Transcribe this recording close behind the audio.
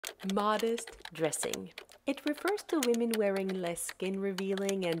Modest dressing. It refers to women wearing less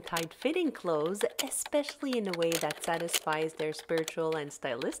skin-revealing and tight-fitting clothes, especially in a way that satisfies their spiritual and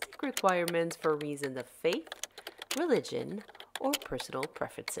stylistic requirements for reasons of faith, religion, or personal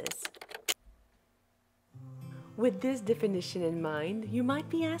preferences. With this definition in mind, you might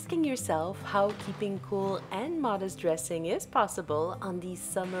be asking yourself how keeping cool and modest dressing is possible on these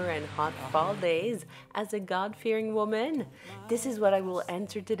summer and hot fall days as a God-fearing woman. This is what I will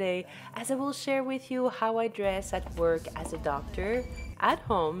answer today, as I will share with you how I dress at work as a doctor, at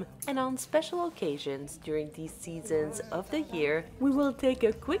home, and on special occasions during these seasons of the year. We will take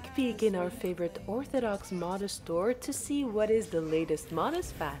a quick peek in our favorite Orthodox modest store to see what is the latest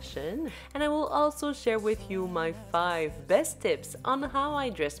modest fashion, and I will also share with you my 5 best tips on how I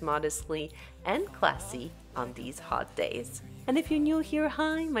dress modestly and classy on these hot days. And if you're new here,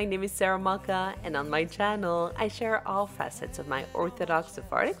 hi, my name is Sara Malka, and on my channel I share all facets of my Orthodox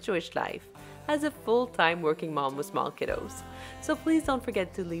Sephardic Jewish life as a full-time working mom with small kiddos. So please don't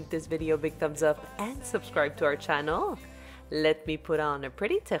forget to leave this video a big thumbs up and subscribe to our channel. Let me put on a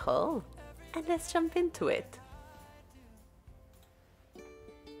pretty tichel and let's jump into it.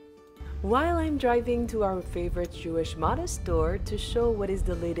 While I'm driving to our favorite Jewish modest store to show what is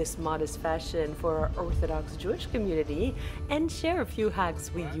the latest modest fashion for our Orthodox Jewish community and share a few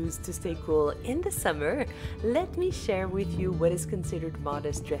hacks we use to stay cool in the summer, let me share with you what is considered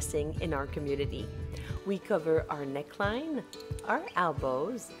modest dressing in our community. We cover our neckline, our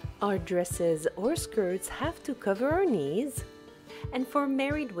elbows, our dresses or skirts have to cover our knees, and for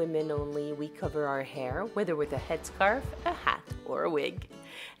married women only, we cover our hair, whether with a headscarf, a hat, or a wig.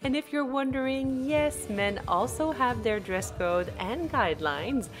 And if you're wondering, yes, men also have their dress code and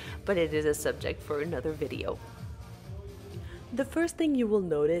guidelines, but it is a subject for another video. The first thing you will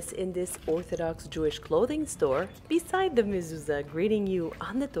notice in this Orthodox Jewish clothing store, beside the mezuzah greeting you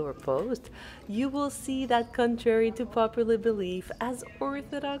on the doorpost, you will see that contrary to popular belief, as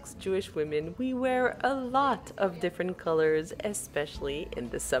Orthodox Jewish women, we wear a lot of different colors, especially in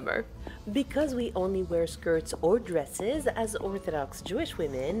the summer. Because we only wear skirts or dresses as Orthodox Jewish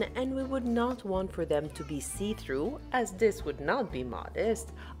women, and we would not want for them to be see-through, as this would not be modest,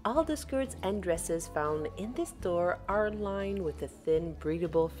 all the skirts and dresses found in this store are lined with a thin,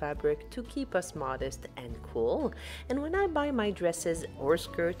 breathable fabric to keep us modest and cool. And when I buy my dresses or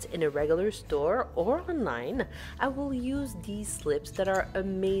skirts in a regular store or online, I will use these slips that are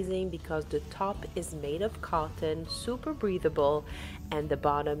amazing because the top is made of cotton, super breathable, and the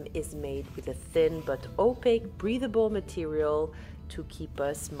bottom is made with a thin but opaque, breathable material to keep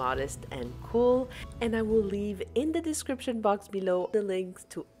us modest and cool. And I will leave in the description box below the links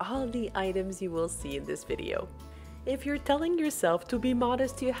to all the items you will see in this video. If you're telling yourself to be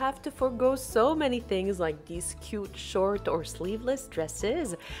modest, you have to forego so many things like these cute short or sleeveless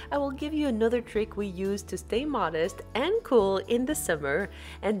dresses. I will give you another trick we use to stay modest and cool in the summer,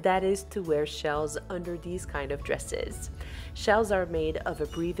 and that is to wear shells under these kind of dresses. Shells are made of a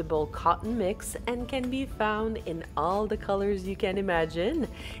breathable cotton mix and can be found in all the colors you can imagine.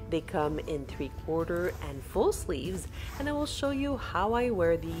 They come in 3/4 and full sleeves, and I will show you how I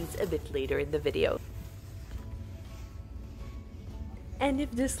wear these a bit later in the video. And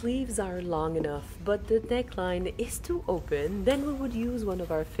if the sleeves are long enough but the neckline is too open, then we would use one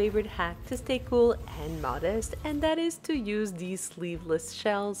of our favorite hacks to stay cool and modest, and that is to use these sleeveless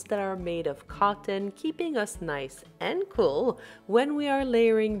shells that are made of cotton, keeping us nice and cool when we are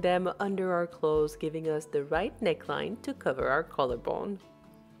layering them under our clothes, giving us the right neckline to cover our collarbone.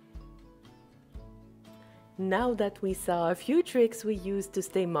 Now that we saw a few tricks we use to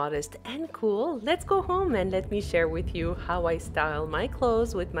stay modest and cool, let's go home and let me share with you how I style my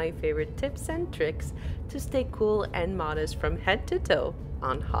clothes with my favorite tips and tricks to stay cool and modest from head to toe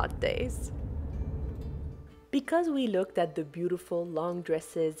on hot days. Because we looked at the beautiful long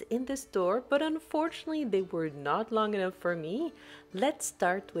dresses in the store, but unfortunately they were not long enough for me, let's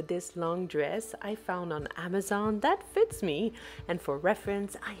start with this long dress I found on Amazon that fits me, and for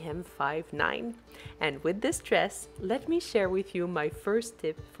reference I am 5'9". And with this dress, let me share with you my first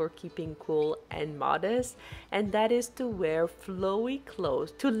tip for keeping cool and modest, and that is to wear flowy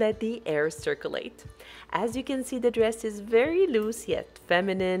clothes to let the air circulate. As you can see, the dress is very loose yet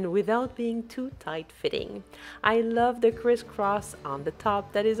feminine without being too tight-fitting. I love the crisscross on the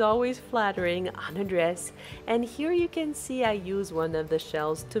top that is always flattering on a dress, and here you can see I use one of the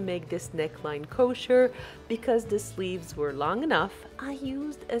shells to make this neckline kosher. Because the sleeves were long enough, I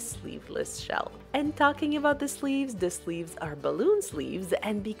used a sleeveless shell. And talking about the sleeves are balloon sleeves,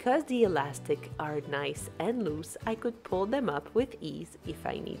 and because the elastic are nice and loose, I could pull them up with ease if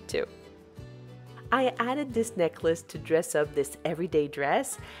I need to. I added this necklace to dress up this everyday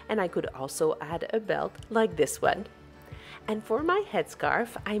dress, and I could also add a belt like this one. And for my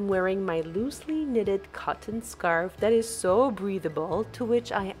headscarf, I'm wearing my loosely knitted cotton scarf that is so breathable, to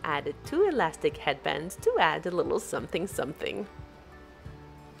which I added 2 elastic headbands to add a little something something.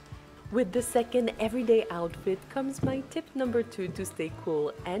 With the second everyday outfit comes my tip number 2 to stay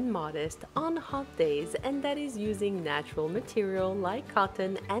cool and modest on hot days, and that is using natural material like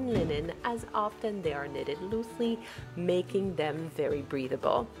cotton and linen, as often they are knitted loosely, making them very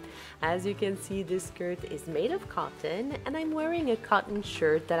breathable. As you can see, this skirt is made of cotton, and I'm wearing a cotton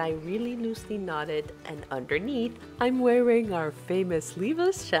shirt that I really loosely knotted, and underneath I'm wearing our famous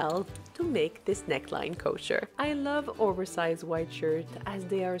sleeveless shell to make this neckline kosher. I love oversized white shirts as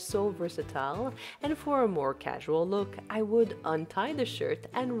they are so versatile, and for a more casual look, I would untie the shirt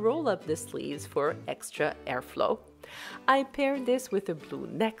and roll up the sleeves for extra airflow. I paired this with a blue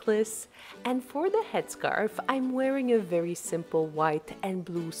necklace, and for the headscarf, I'm wearing a very simple white and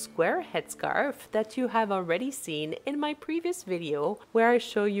blue square headscarf that you have already seen in my previous video, where I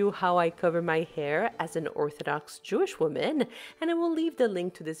show you how I cover my hair as an Orthodox Jewish woman, and I will leave the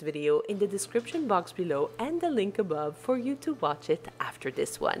link to this video in the description box below and the link above for you to watch it after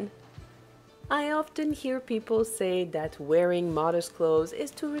this one. I often hear people say that wearing modest clothes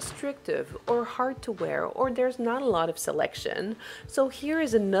is too restrictive or hard to wear, or there's not a lot of selection. So here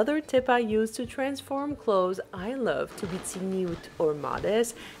is another tip I use to transform clothes I love to be tzniut or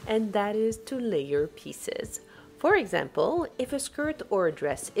modest, and that is to layer pieces. For example, if a skirt or a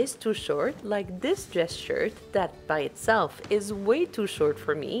dress is too short, like this dress shirt that by itself is way too short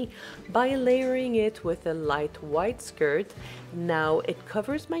for me, by layering it with a light white skirt, now it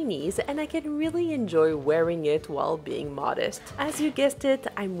covers my knees and I can really enjoy wearing it while being modest. As you guessed it,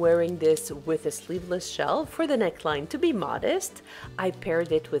 I'm wearing this with a sleeveless shell for the neckline to be modest. I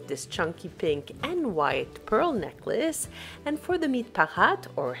paired it with this chunky pink and white pearl necklace, and for the mitparat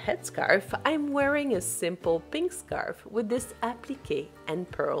or headscarf, I'm wearing a simple pink scarf with this appliqué and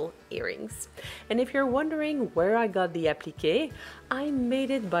pearl earrings. And if you're wondering where I got the appliqué, I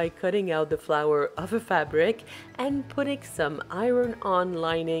made it by cutting out the flower of a fabric and putting some iron-on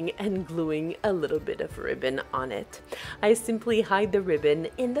lining and gluing a little bit of ribbon on it. I simply hide the ribbon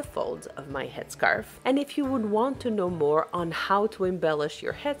in the folds of my headscarf. And if you would want to know more on how to embellish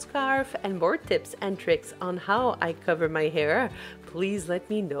your headscarf and more tips and tricks on how I cover my hair, please let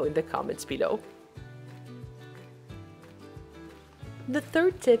me know in the comments below. The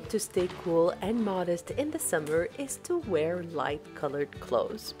third tip to stay cool and modest in the summer is to wear light colored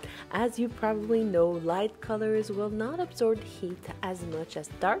clothes. As you probably know, light colors will not absorb heat as much as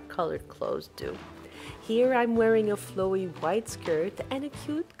dark colored clothes do. Here I'm wearing a flowy white skirt and a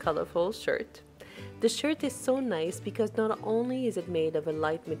cute colorful shirt. The shirt is so nice because not only is it made of a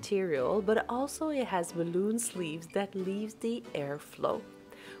light material, but also it has balloon sleeves that leaves the airflow.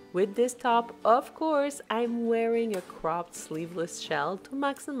 With this top, of course, I'm wearing a cropped sleeveless shell to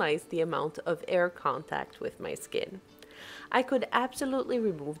maximize the amount of air contact with my skin. I could absolutely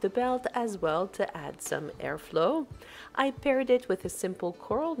remove the belt as well to add some airflow. I paired it with a simple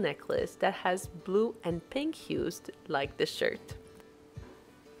coral necklace that has blue and pink hues like the shirt.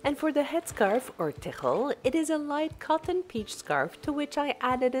 And for the headscarf or tichel, it is a light cotton peach scarf to which I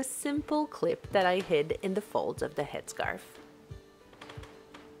added a simple clip that I hid in the folds of the headscarf.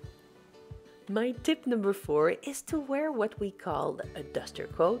 My tip number 4 is to wear what we call a duster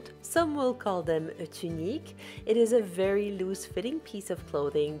coat. Some will call them a tunique. It is a very loose fitting piece of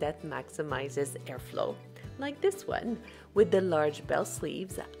clothing that maximizes airflow. Like this one. With the large bell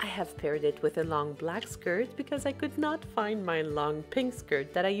sleeves, I have paired it with a long black skirt because I could not find my long pink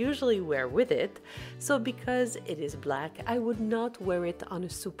skirt that I usually wear with it. So because it is black, I would not wear it on a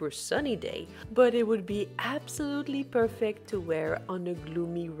super sunny day, but it would be absolutely perfect to wear on a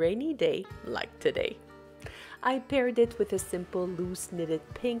gloomy rainy day like today. I paired it with a simple loose knitted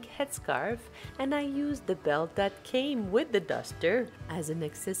pink headscarf, and I used the belt that came with the duster as an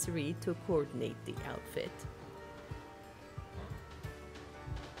accessory to coordinate the outfit.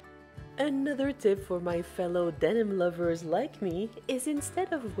 Another tip for my fellow denim lovers like me is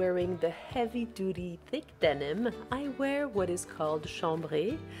instead of wearing the heavy-duty thick denim, I wear what is called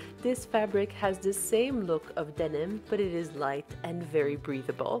chambray. This fabric has the same look of denim, but it is light and very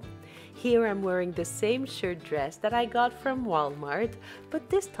breathable. Here I'm wearing the same shirt dress that I got from Walmart, but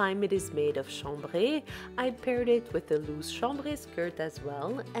this time it is made of chambray. I paired it with a loose chambray skirt as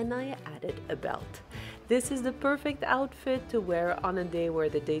well, and I added a belt. This is the perfect outfit to wear on a day where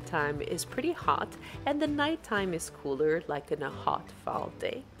the daytime is pretty hot and the nighttime is cooler, like in a hot fall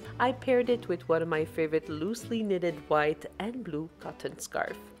day. I paired it with one of my favorite loosely knitted white and blue cotton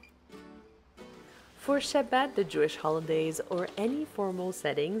scarf. For Shabbat, the Jewish holidays, or any formal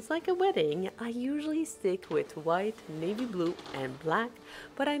settings like a wedding, I usually stick with white, navy blue, and black,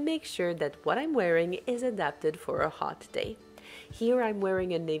 but I make sure that what I'm wearing is adapted for a hot day. Here I'm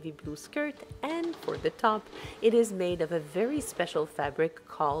wearing a navy blue skirt, and for the top, it is made of a very special fabric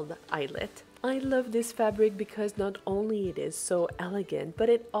called eyelet. I love this fabric because not only it is so elegant, but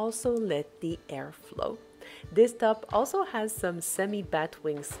it also let the air flow. This top also has some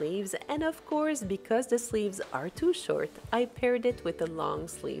semi-batwing sleeves, and of course, because the sleeves are too short, I paired it with a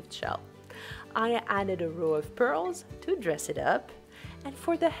long-sleeved shell. I added a row of pearls to dress it up. And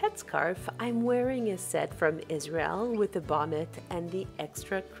for the headscarf, I'm wearing a set from Israel with the bonnet and the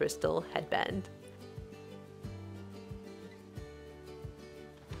extra crystal headband.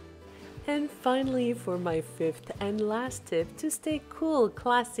 And finally, for my fifth and last tip to stay cool,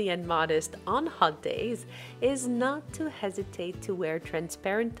 classy, and modest on hot days is not to hesitate to wear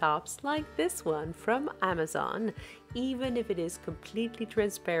transparent tops like this one from Amazon. Even if it is completely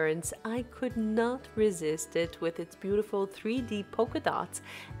transparent, I could not resist it with its beautiful 3D polka dots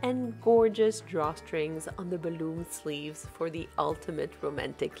and gorgeous drawstrings on the balloon sleeves for the ultimate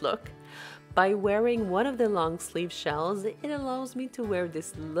romantic look. By wearing one of the long sleeve shells, it allows me to wear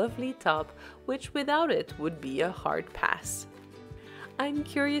this lovely top, which without it would be a hard pass. I'm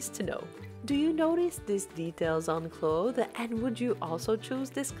curious to know, do you notice these details on clothes, and would you also choose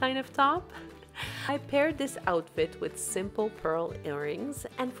this kind of top? I paired this outfit with simple pearl earrings,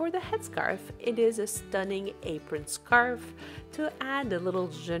 and for the headscarf, it is a stunning apron scarf. To add a little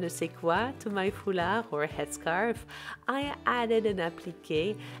je ne sais quoi to my foulard or headscarf, I added an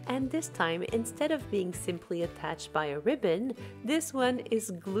appliqué, and this time, instead of being simply attached by a ribbon, this one is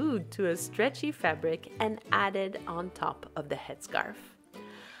glued to a stretchy fabric and added on top of the headscarf.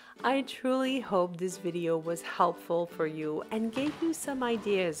 I truly hope this video was helpful for you and gave you some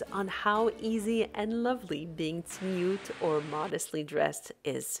ideas on how easy and lovely being cute or modestly dressed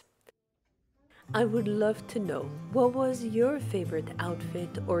is. I would love to know, what was your favorite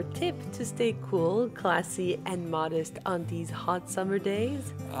outfit or tip to stay cool, classy, and modest on these hot summer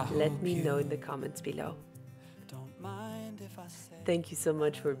days? Let me know in the comments below. Thank you so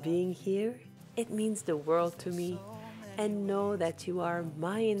much for being here. It means the world to me. And know that you are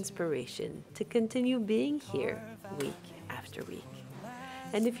my inspiration to continue being here week after week.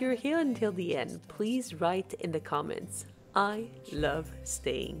 And if you're here until the end, please write in the comments, I love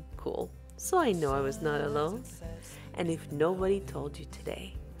staying cool. So I know I was not alone. And if nobody told you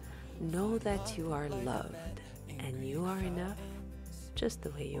today, know that you are loved and you are enough just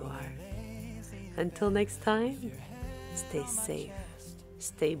the way you are. Until next time, stay safe,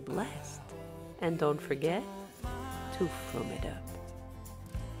 stay blessed, and don't forget to Frum it up.